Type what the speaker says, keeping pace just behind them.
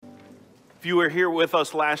If you were here with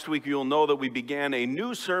us last week, you'll know that we began a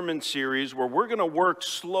new sermon series where we're going to work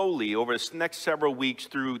slowly over the next several weeks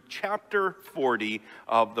through chapter 40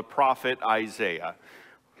 of the prophet Isaiah.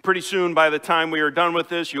 Pretty soon, by the time we are done with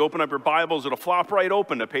this, you open up your Bibles, it'll flop right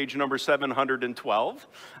open to page number 712.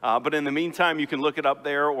 But in the meantime, you can look it up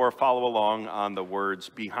there or follow along on the words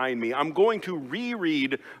behind me. I'm going to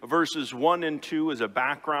reread verses 1 and 2 as a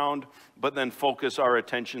background, but then focus our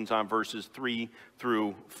attentions on verses 3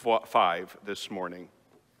 through 5 this morning.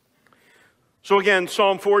 So again,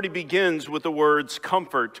 Psalm 40 begins with the words,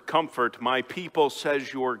 "Comfort, comfort, my people,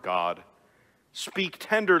 says your God. Speak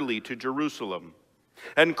tenderly to Jerusalem,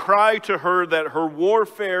 and cry to her that her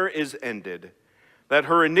warfare is ended, that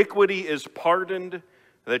her iniquity is pardoned,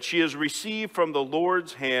 that she has received from the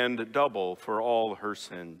Lord's hand double for all her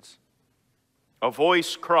sins." A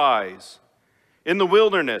voice cries, "In the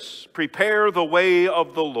wilderness, prepare the way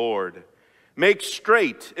of the Lord. Make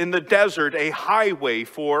straight in the desert a highway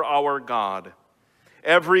for our God.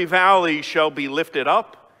 Every valley shall be lifted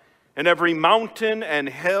up, and every mountain and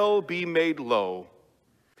hill be made low.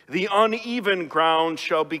 The uneven ground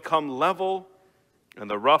shall become level, and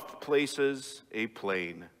the rough places a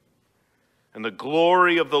plain. And the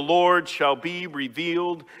glory of the Lord shall be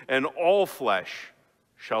revealed, and all flesh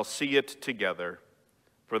shall see it together.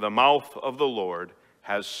 For the mouth of the Lord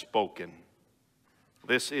has spoken."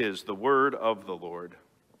 This is the word of the Lord.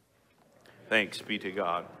 Thanks be to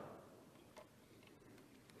God.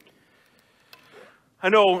 I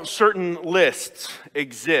know certain lists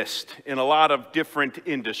exist in a lot of different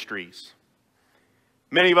industries.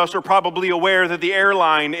 Many of us are probably aware that the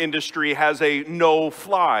airline industry has a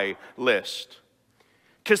no-fly list.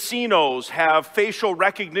 Casinos have facial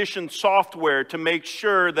recognition software to make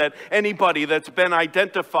sure that anybody that's been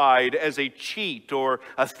identified as a cheat or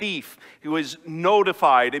a thief who is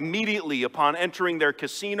notified immediately upon entering their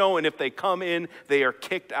casino, and if they come in, they are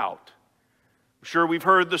kicked out. I'm sure we've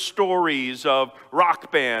heard the stories of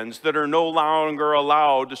rock bands that are no longer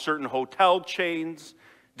allowed to certain hotel chains.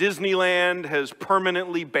 Disneyland has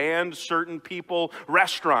permanently banned certain people.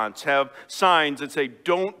 Restaurants have signs that say,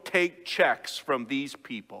 "Don't take checks from these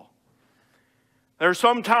people." There are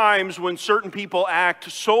some times when certain people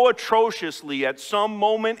act so atrociously at some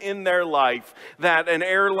moment in their life that an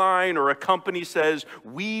airline or a company says,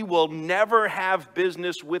 "We will never have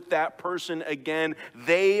business with that person again.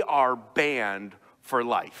 They are banned for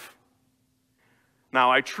life."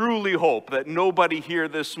 Now, I truly hope that nobody here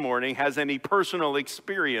this morning has any personal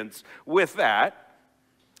experience with that.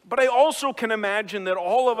 But I also can imagine that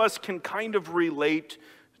all of us can kind of relate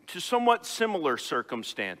to somewhat similar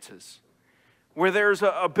circumstances, where there's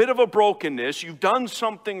a bit of a brokenness, you've done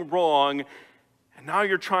something wrong, and now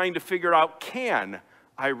you're trying to figure out, can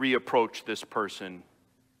I reapproach this person,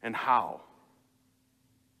 and how?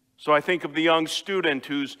 So I think of the young student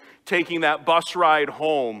who's taking that bus ride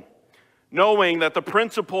home, knowing that the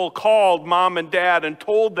principal called mom and dad and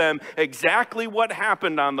told them exactly what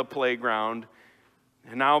happened on the playground.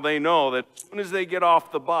 And now they know that as soon as they get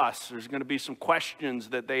off the bus, there's going to be some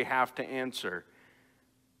questions that they have to answer.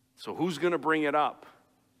 So who's going to bring it up?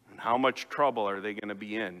 And how much trouble are they going to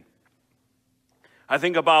be in? I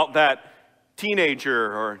think about that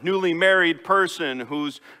teenager or newly married person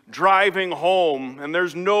who's driving home, and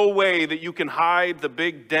there's no way that you can hide the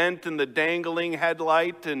big dent in the dangling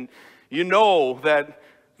headlight, and you know that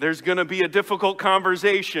there's going to be a difficult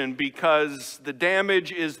conversation because the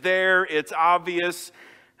damage is there, it's obvious.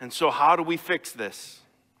 And so how do we fix this?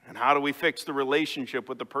 And how do we fix the relationship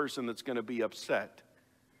with the person that's going to be upset?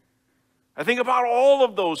 I think about all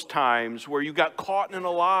of those times where you got caught in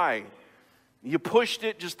a lie. You pushed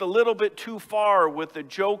it just a little bit too far with the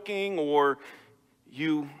joking, or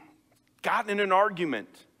you got in an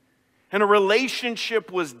argument and a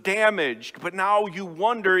relationship was damaged, but now you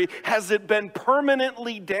wonder, has it been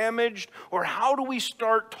permanently damaged, or how do we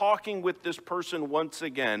start talking with this person once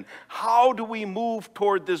again? How do we move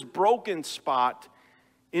toward this broken spot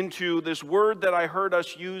into this word that I heard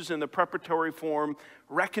us use in the preparatory form,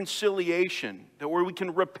 reconciliation, that where we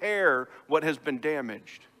can repair what has been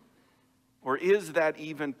damaged? Or is that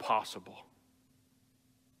even possible?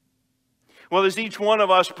 Well, as each one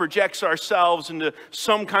of us projects ourselves into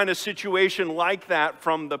some kind of situation like that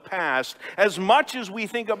from the past, as much as we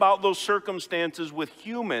think about those circumstances with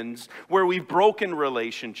humans where we've broken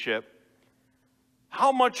relationship,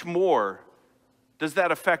 how much more does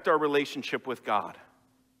that affect our relationship with God?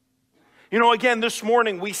 You know, again, this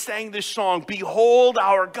morning we sang this song, "Behold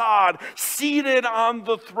our God, seated on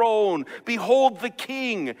the throne. Behold the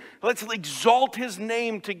King." Let's exalt his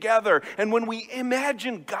name together. And when we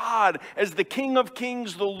imagine God as the King of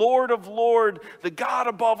kings, the Lord of lords, the God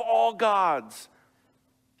above all gods,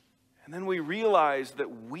 and then we realize that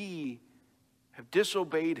we have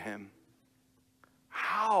disobeyed him,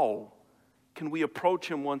 how can we approach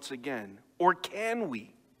him once again? Or can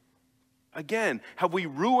we? Again, have we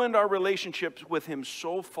ruined our relationships with him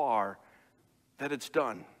so far that it's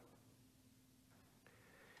done?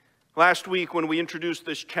 Last week, when we introduced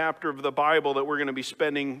this chapter of the Bible that we're going to be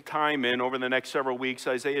spending time in over the next several weeks,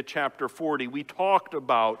 Isaiah chapter 40, we talked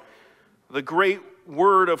about the great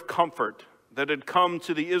word of comfort that had come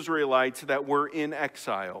to the Israelites that were in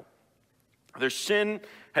exile. Their sin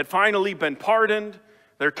had finally been pardoned.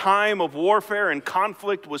 Their time of warfare and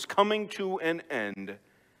conflict was coming to an end.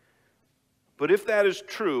 But if that is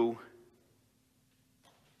true,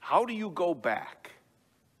 how do you go back?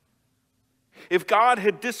 If God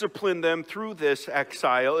had disciplined them through this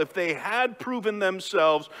exile, if they had proven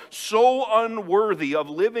themselves so unworthy of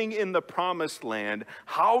living in the promised land,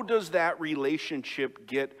 how does that relationship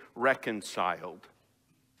get reconciled?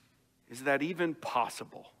 Is that even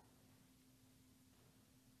possible?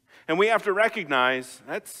 And we have to recognize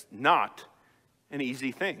that's not an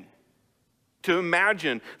easy thing. To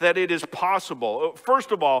imagine that it is possible.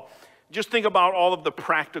 First of all, just think about all of the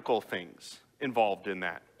practical things involved in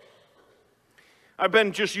that. I've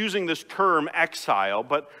been just using this term exile,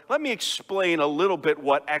 but let me explain a little bit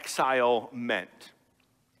what exile meant.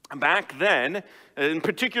 Back then, and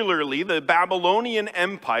particularly the Babylonian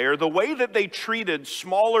Empire, the way that they treated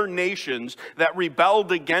smaller nations that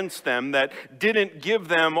rebelled against them, that didn't give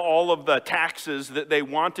them all of the taxes that they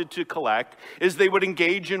wanted to collect, is they would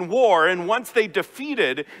engage in war. And once they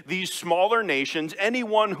defeated these smaller nations,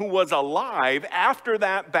 anyone who was alive after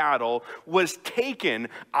that battle was taken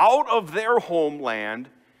out of their homeland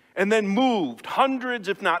and then moved hundreds,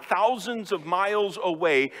 if not thousands of miles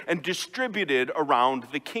away and distributed around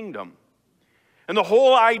the kingdom. And the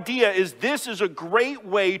whole idea is this is a great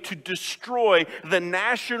way to destroy the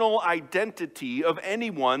national identity of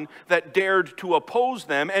anyone that dared to oppose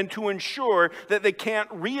them and to ensure that they can't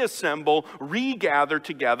reassemble, regather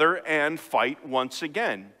together, and fight once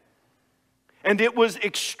again. And it was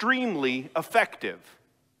extremely effective.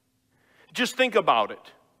 Just think about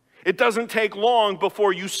it. It doesn't take long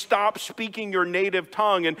before you stop speaking your native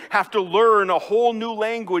tongue and have to learn a whole new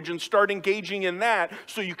language and start engaging in that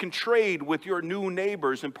so you can trade with your new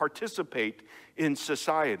neighbors and participate in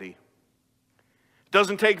society. It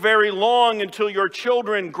doesn't take very long until your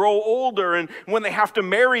children grow older, and when they have to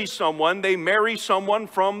marry someone, they marry someone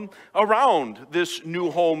from around this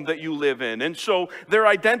new home that you live in. And so their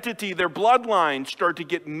identity, their bloodlines start to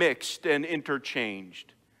get mixed and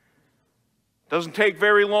interchanged. Doesn't take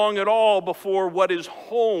very long at all before what is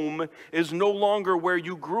home is no longer where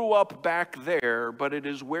you grew up back there, but it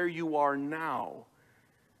is where you are now.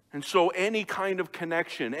 And so any kind of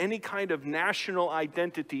connection, any kind of national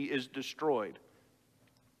identity is destroyed.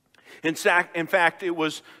 In fact, it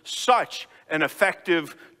was such an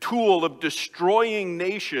effective tool of destroying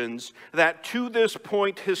nations that to this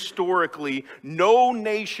point historically, no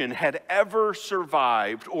nation had ever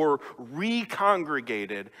survived or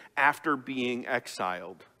recongregated after being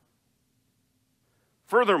exiled.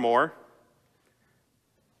 Furthermore,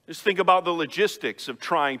 just think about the logistics of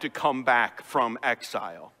trying to come back from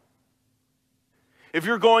exile. If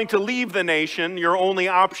you're going to leave the nation, your only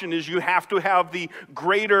option is you have to have the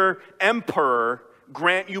greater emperor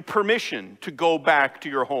grant you permission to go back to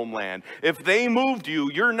your homeland. If they moved you,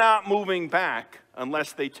 you're not moving back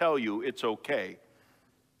unless they tell you it's okay.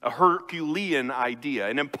 A Herculean idea,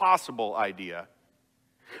 an impossible idea.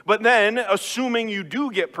 But then, assuming you do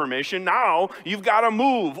get permission, now you've got to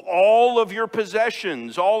move all of your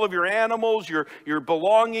possessions, all of your animals, your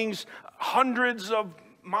belongings, hundreds of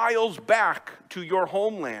miles back to your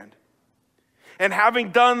homeland. And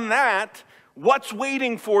having done that, what's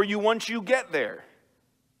waiting for you once you get there?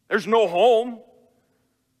 There's no home.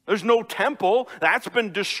 There's no temple. That's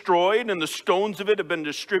been destroyed, and the stones of it have been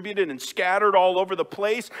distributed and scattered all over the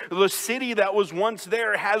place. The city that was once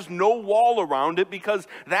there has no wall around it because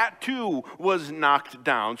that too was knocked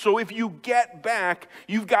down. So if you get back,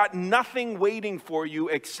 you've got nothing waiting for you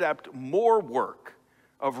except more work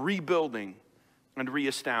of rebuilding and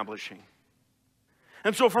reestablishing.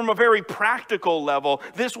 And so from a very practical level,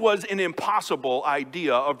 this was an impossible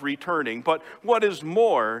idea of returning. But what is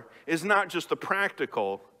more is not just the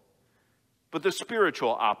practical, but the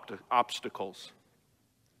spiritual obstacles.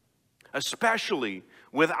 Especially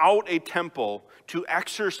without a temple to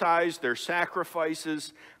exercise their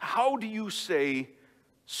sacrifices, how do you say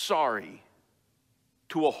sorry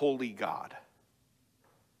to a holy God?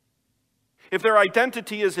 If their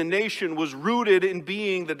identity as a nation was rooted in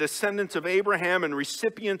being the descendants of Abraham and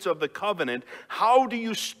recipients of the covenant, how do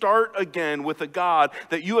you start again with a God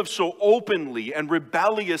that you have so openly and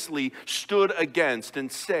rebelliously stood against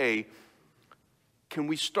and say, can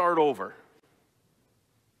we start over?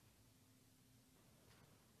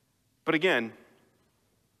 But again,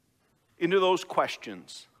 into those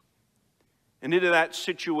questions and into that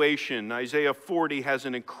situation, Isaiah 40 has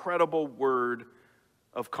an incredible word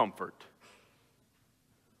of comfort.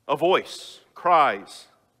 A voice cries,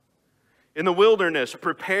 in the wilderness,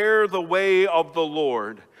 prepare the way of the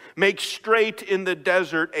Lord. Make straight in the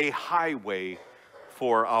desert a highway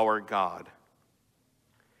for our God.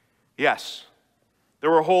 Yes, there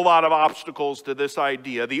were a whole lot of obstacles to this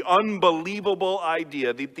idea. The unbelievable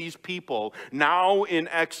idea that these people, now in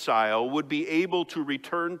exile, would be able to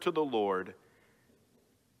return to the Lord.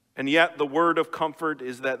 And yet the word of comfort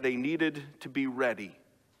is that they needed to be ready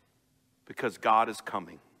because God is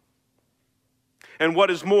coming. And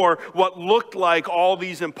what is more, what looked like all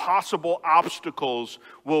these impossible obstacles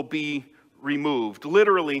will be removed.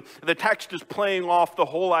 Literally, the text is playing off the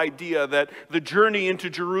whole idea that the journey into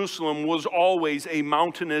Jerusalem was always a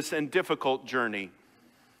mountainous and difficult journey.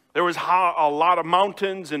 There was a lot of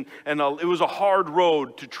mountains and it was a hard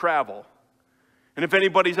road to travel. And if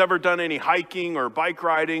anybody's ever done any hiking or bike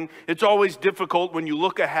riding, it's always difficult when you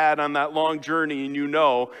look ahead on that long journey and you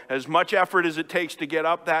know, as much effort as it takes to get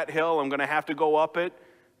up that hill, I'm going to have to go up it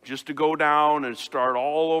just to go down and start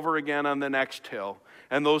all over again on the next hill.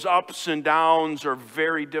 And those ups and downs are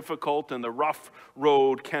very difficult, and the rough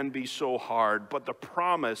road can be so hard. But the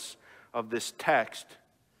promise of this text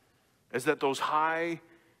is that those high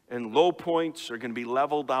and low points are going to be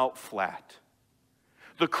leveled out flat.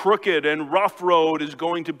 The crooked and rough road is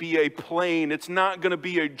going to be a plain. It's not going to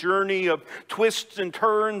be a journey of twists and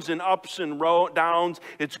turns and ups and downs.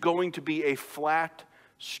 It's going to be a flat,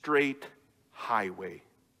 straight highway.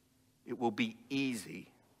 It will be easy.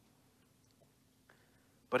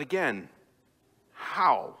 But again,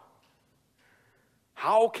 how?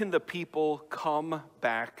 How can the people come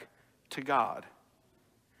back to God?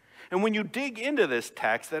 And when you dig into this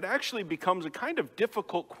text, that actually becomes a kind of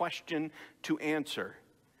difficult question to answer.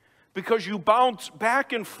 Because you bounce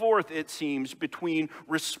back and forth, it seems, between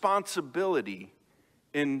responsibility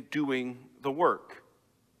in doing the work.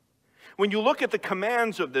 When you look at the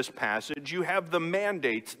commands of this passage, you have the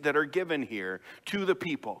mandates that are given here to the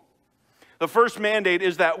people. The first mandate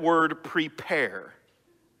is that word prepare.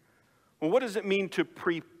 Well, what does it mean to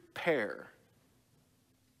prepare?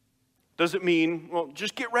 Does it mean, well,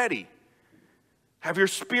 just get ready? Have your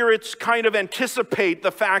spirits kind of anticipate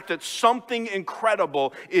the fact that something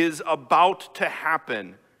incredible is about to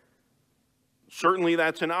happen? Certainly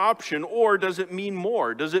that's an option. Or does it mean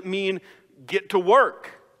more? Does it mean get to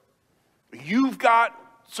work? You've got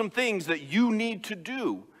some things that you need to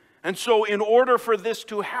do. And so in order for this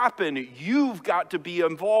to happen, you've got to be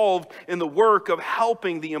involved in the work of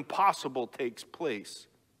helping the impossible takes place.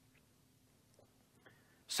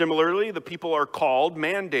 Similarly, the people are called,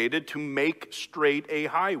 mandated to make straight a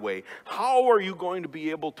highway. How are you going to be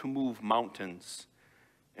able to move mountains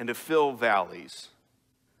and to fill valleys?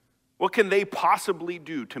 What can they possibly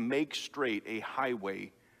do to make straight a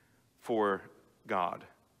highway for God?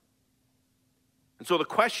 And so the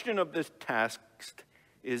question of this text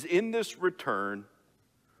is, in this return,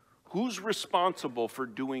 who's responsible for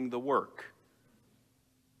doing the work?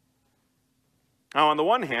 Now, on the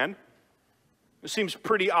one hand, it seems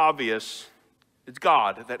pretty obvious it's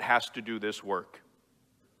God that has to do this work.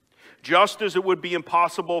 Just as it would be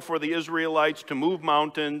impossible for the Israelites to move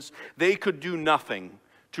mountains, they could do nothing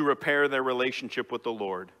to repair their relationship with the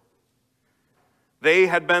Lord. They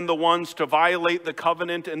had been the ones to violate the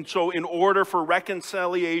covenant, and so in order for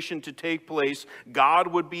reconciliation to take place, God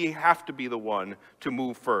would have to be the one to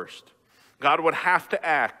move first. God would have to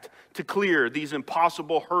act to clear these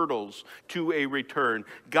impossible hurdles to a return.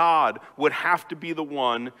 God would have to be the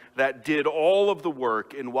one that did all of the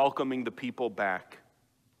work in welcoming the people back.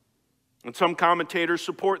 And some commentators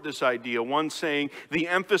support this idea, one saying the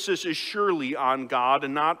emphasis is surely on God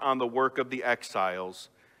and not on the work of the exiles.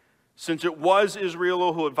 Since it was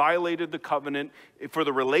Israel who had violated the covenant, for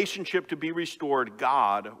the relationship to be restored,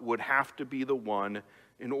 God would have to be the one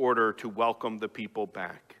in order to welcome the people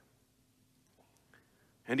back.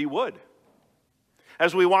 And he would.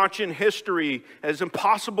 As we watch in history, as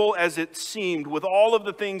impossible as it seemed, with all of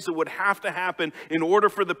the things that would have to happen in order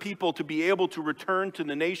for the people to be able to return to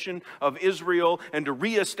the nation of Israel and to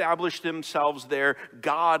reestablish themselves there,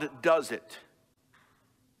 God does it.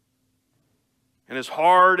 And as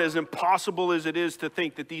hard, as impossible as it is to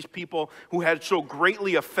think that these people who had so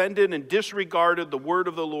greatly offended and disregarded the word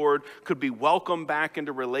of the Lord could be welcomed back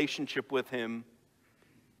into relationship with him,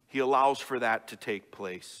 he allows for that to take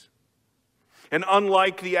place. And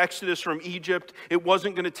unlike the Exodus from Egypt, it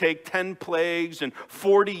wasn't going to take 10 plagues and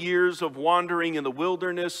 40 years of wandering in the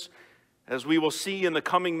wilderness. As we will see in the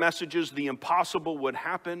coming messages, the impossible would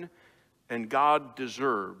happen, and God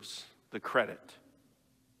deserves the credit.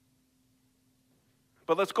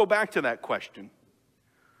 But let's go back to that question.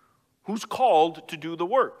 Who's called to do the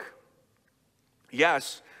work?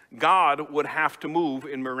 Yes, God would have to move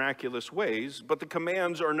in miraculous ways, but the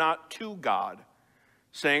commands are not to God,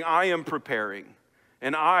 saying, I am preparing,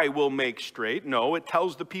 and I will make straight. No, it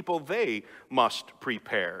tells the people they must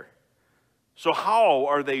prepare. So how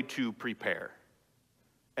are they to prepare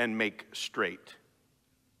and make straight?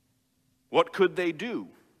 What could they do?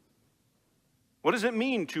 What does it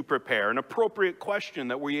mean to prepare? An appropriate question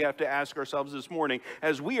that we have to ask ourselves this morning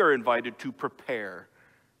as we are invited to prepare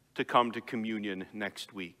to come to communion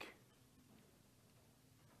next week.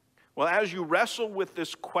 Well, as you wrestle with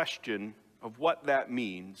this question of what that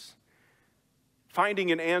means,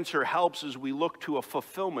 finding an answer helps as we look to a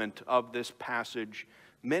fulfillment of this passage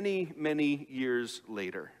many, many years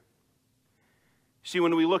later. See,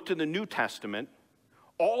 when we look to the New Testament,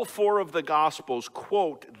 all four of the Gospels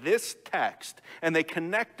quote this text, and they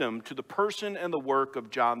connect them to the person and the work of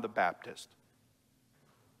John the Baptist.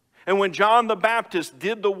 And when John the Baptist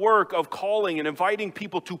did the work of calling and inviting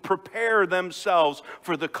people to prepare themselves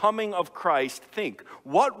for the coming of Christ, think,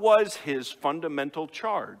 what was his fundamental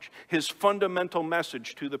charge, his fundamental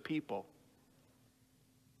message to the people?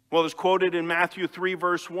 Well, as quoted in Matthew 3,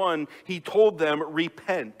 verse 1, he told them,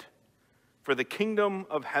 repent, for the kingdom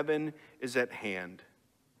of heaven is at hand.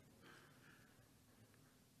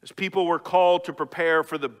 As people were called to prepare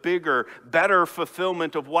for the bigger, better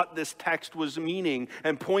fulfillment of what this text was meaning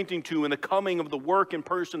and pointing to in the coming of the work and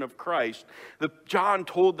person of Christ, John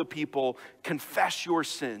told the people, confess your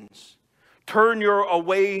sins. Turn your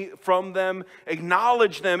away from them,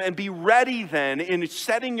 acknowledge them, and be ready then in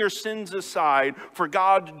setting your sins aside for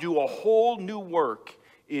God to do a whole new work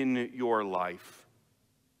in your life.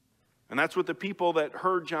 And that's what the people that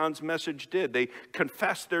heard John's message did. They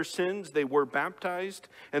confessed their sins, they were baptized,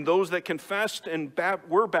 and those that confessed and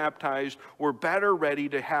were baptized were better ready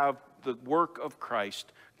to have the work of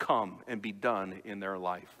Christ come and be done in their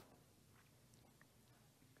life.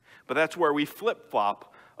 But that's where we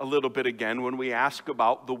flip-flop a little bit again when we ask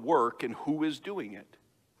about the work and who is doing it.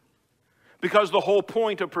 Because the whole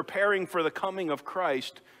point of preparing for the coming of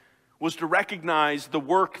Christ was to recognize the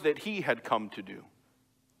work that he had come to do.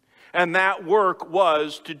 And that work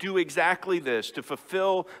was to do exactly this, to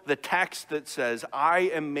fulfill the text that says, I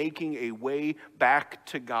am making a way back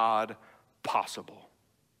to God possible.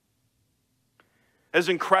 As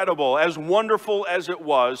incredible, as wonderful as it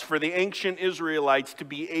was for the ancient Israelites to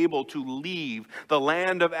be able to leave the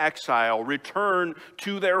land of exile, return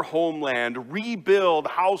to their homeland, rebuild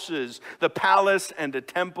houses, the palace and a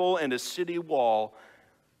temple and a city wall,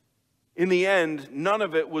 in the end, none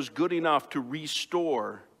of it was good enough to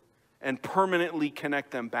restore and permanently connect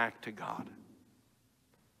them back to God.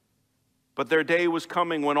 But their day was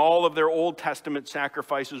coming when all of their Old Testament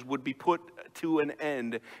sacrifices would be put to an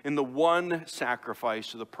end in the one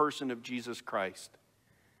sacrifice, the person of Jesus Christ.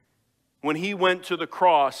 When he went to the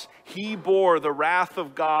cross, he bore the wrath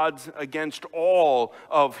of God against all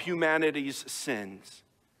of humanity's sins.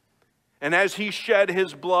 And as he shed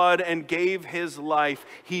his blood and gave his life,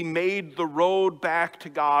 he made the road back to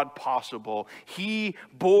God possible. He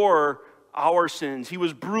bore our sins. He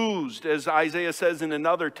was bruised, as Isaiah says in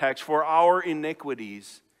another text, for our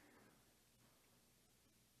iniquities.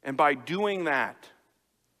 And by doing that,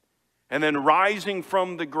 and then rising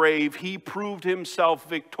from the grave, he proved himself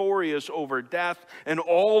victorious over death and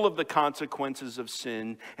all of the consequences of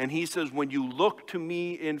sin. And he says, when you look to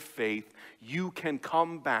me in faith, you can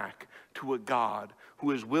come back to a God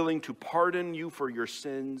who is willing to pardon you for your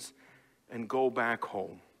sins and go back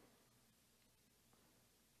home.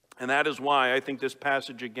 And that is why I think this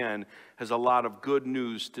passage again has a lot of good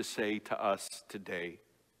news to say to us today.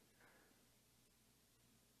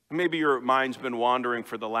 Maybe your mind's been wandering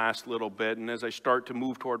for the last little bit, and as I start to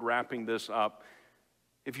move toward wrapping this up,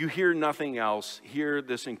 if you hear nothing else, hear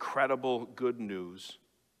this incredible good news.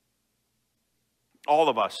 All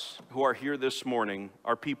of us who are here this morning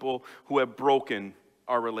are people who have broken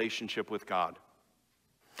our relationship with God.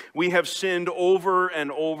 We have sinned over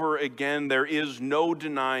and over again. There is no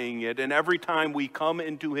denying it. And every time we come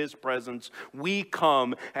into his presence, we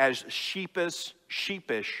come as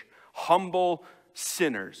sheepish, humble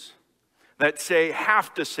sinners that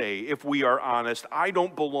have to say, if we are honest, I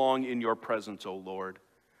don't belong in your presence, O Lord.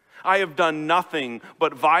 I have done nothing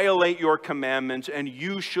but violate your commandments, and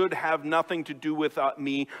you should have nothing to do with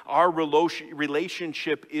me. Our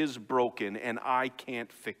relationship is broken, and I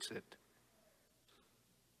can't fix it.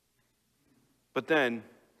 But then,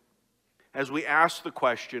 as we ask the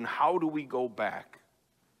question, how do we go back?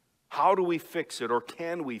 How do we fix it, or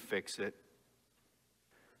can we fix it?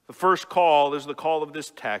 The first call is the call of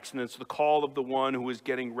this text, and it's the call of the one who is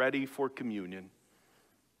getting ready for communion.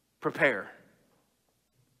 Prepare.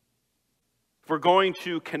 If we're going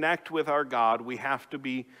to connect with our God, we have to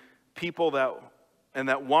be people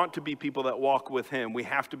that want to be people that walk with him. We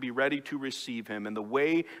have to be ready to receive him. And the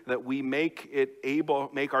way that we make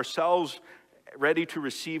ourselves ready to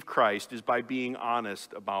receive Christ is by being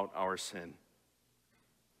honest about our sin.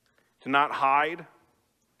 To not hide,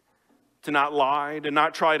 to not lie, to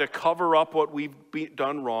not try to cover up what we've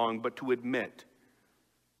done wrong, but to admit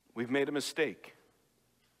we've made a mistake.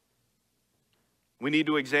 We need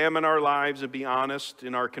to examine our lives and be honest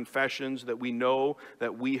in our confessions that we know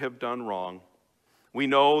that we have done wrong. We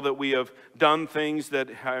know that we have done things that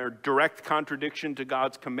are direct contradiction to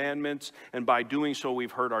God's commandments, and by doing so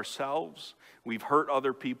we've hurt ourselves, we've hurt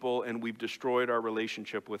other people, and we've destroyed our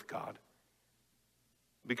relationship with God.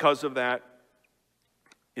 Because of that,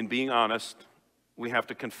 in being honest, we have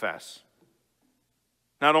to confess.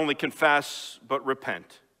 Not only confess, but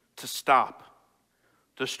repent, to stop,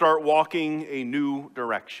 to start walking a new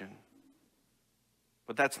direction.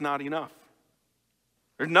 But that's not enough.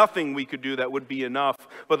 There's nothing we could do that would be enough.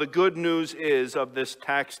 But the good news is of this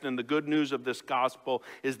text and the good news of this gospel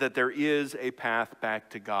is that there is a path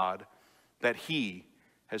back to God that he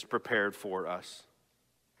has prepared for us.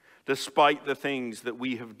 Despite the things that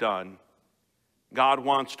we have done, God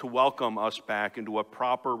wants to welcome us back into a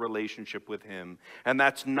proper relationship with him. And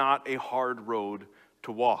that's not a hard road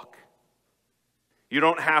to walk. You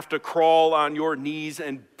don't have to crawl on your knees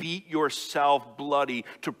and beat yourself bloody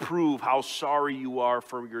to prove how sorry you are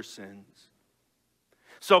for your sins.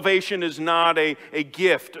 Salvation is not a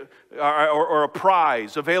gift or a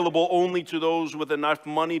prize available only to those with enough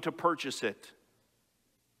money to purchase it.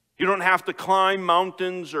 You don't have to climb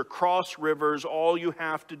mountains or cross rivers. All you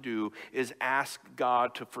have to do is ask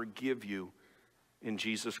God to forgive you in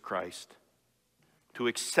Jesus Christ, to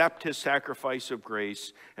accept his sacrifice of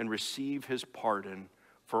grace and receive his pardon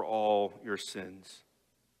for all your sins.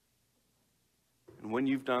 And when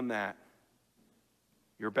you've done that,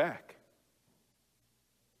 you're back.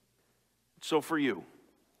 So for you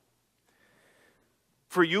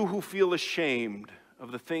who feel ashamed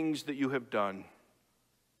of the things that you have done,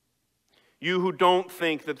 you who don't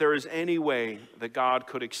think that there is any way that God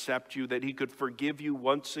could accept you, that he could forgive you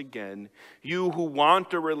once again, you who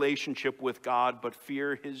want a relationship with God but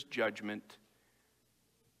fear his judgment,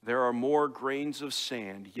 there are more grains of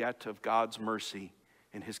sand yet of God's mercy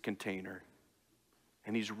in his container,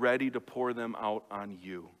 and he's ready to pour them out on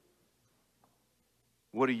you.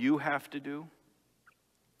 What do you have to do?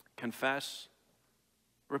 Confess,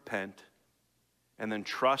 repent, and then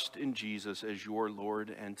trust in Jesus as your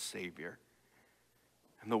Lord and Savior.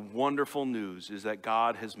 And the wonderful news is that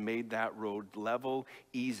God has made that road level,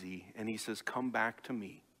 easy, and he says, come back to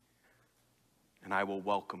me, and I will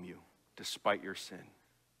welcome you despite your sin. In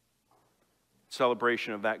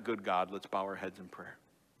celebration of that good God, let's bow our heads in prayer.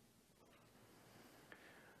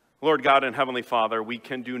 Lord God and Heavenly Father, we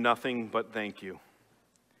can do nothing but thank you.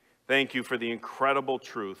 Thank you for the incredible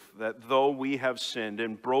truth that though we have sinned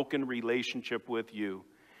and broken relationship with you,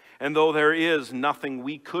 and though there is nothing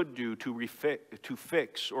we could do to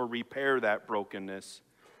fix or repair that brokenness,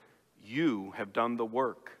 you have done the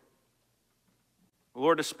work.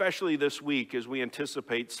 Lord, especially this week as we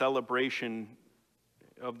anticipate celebration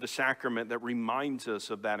of the sacrament that reminds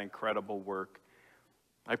us of that incredible work,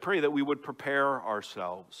 I pray that we would prepare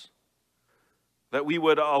ourselves, that we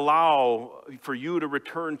would allow for you to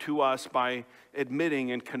return to us by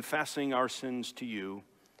admitting and confessing our sins to you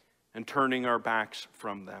and turning our backs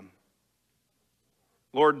from them.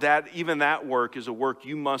 Lord, that even that work is a work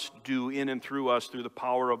you must do in and through us through the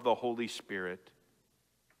power of the Holy Spirit.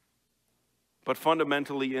 But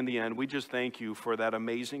fundamentally, in the end, we just thank you for that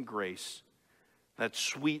amazing grace, that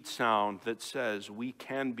sweet sound that says we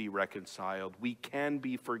can be reconciled, we can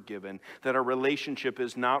be forgiven, that our relationship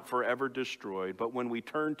is not forever destroyed, but when we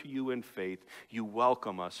turn to you in faith, you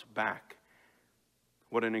welcome us back.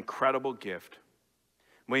 What an incredible gift.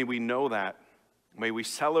 May we know that. May we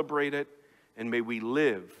celebrate it, and may we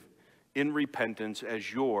live in repentance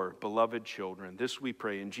as your beloved children. This we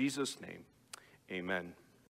pray in Jesus' name. Amen.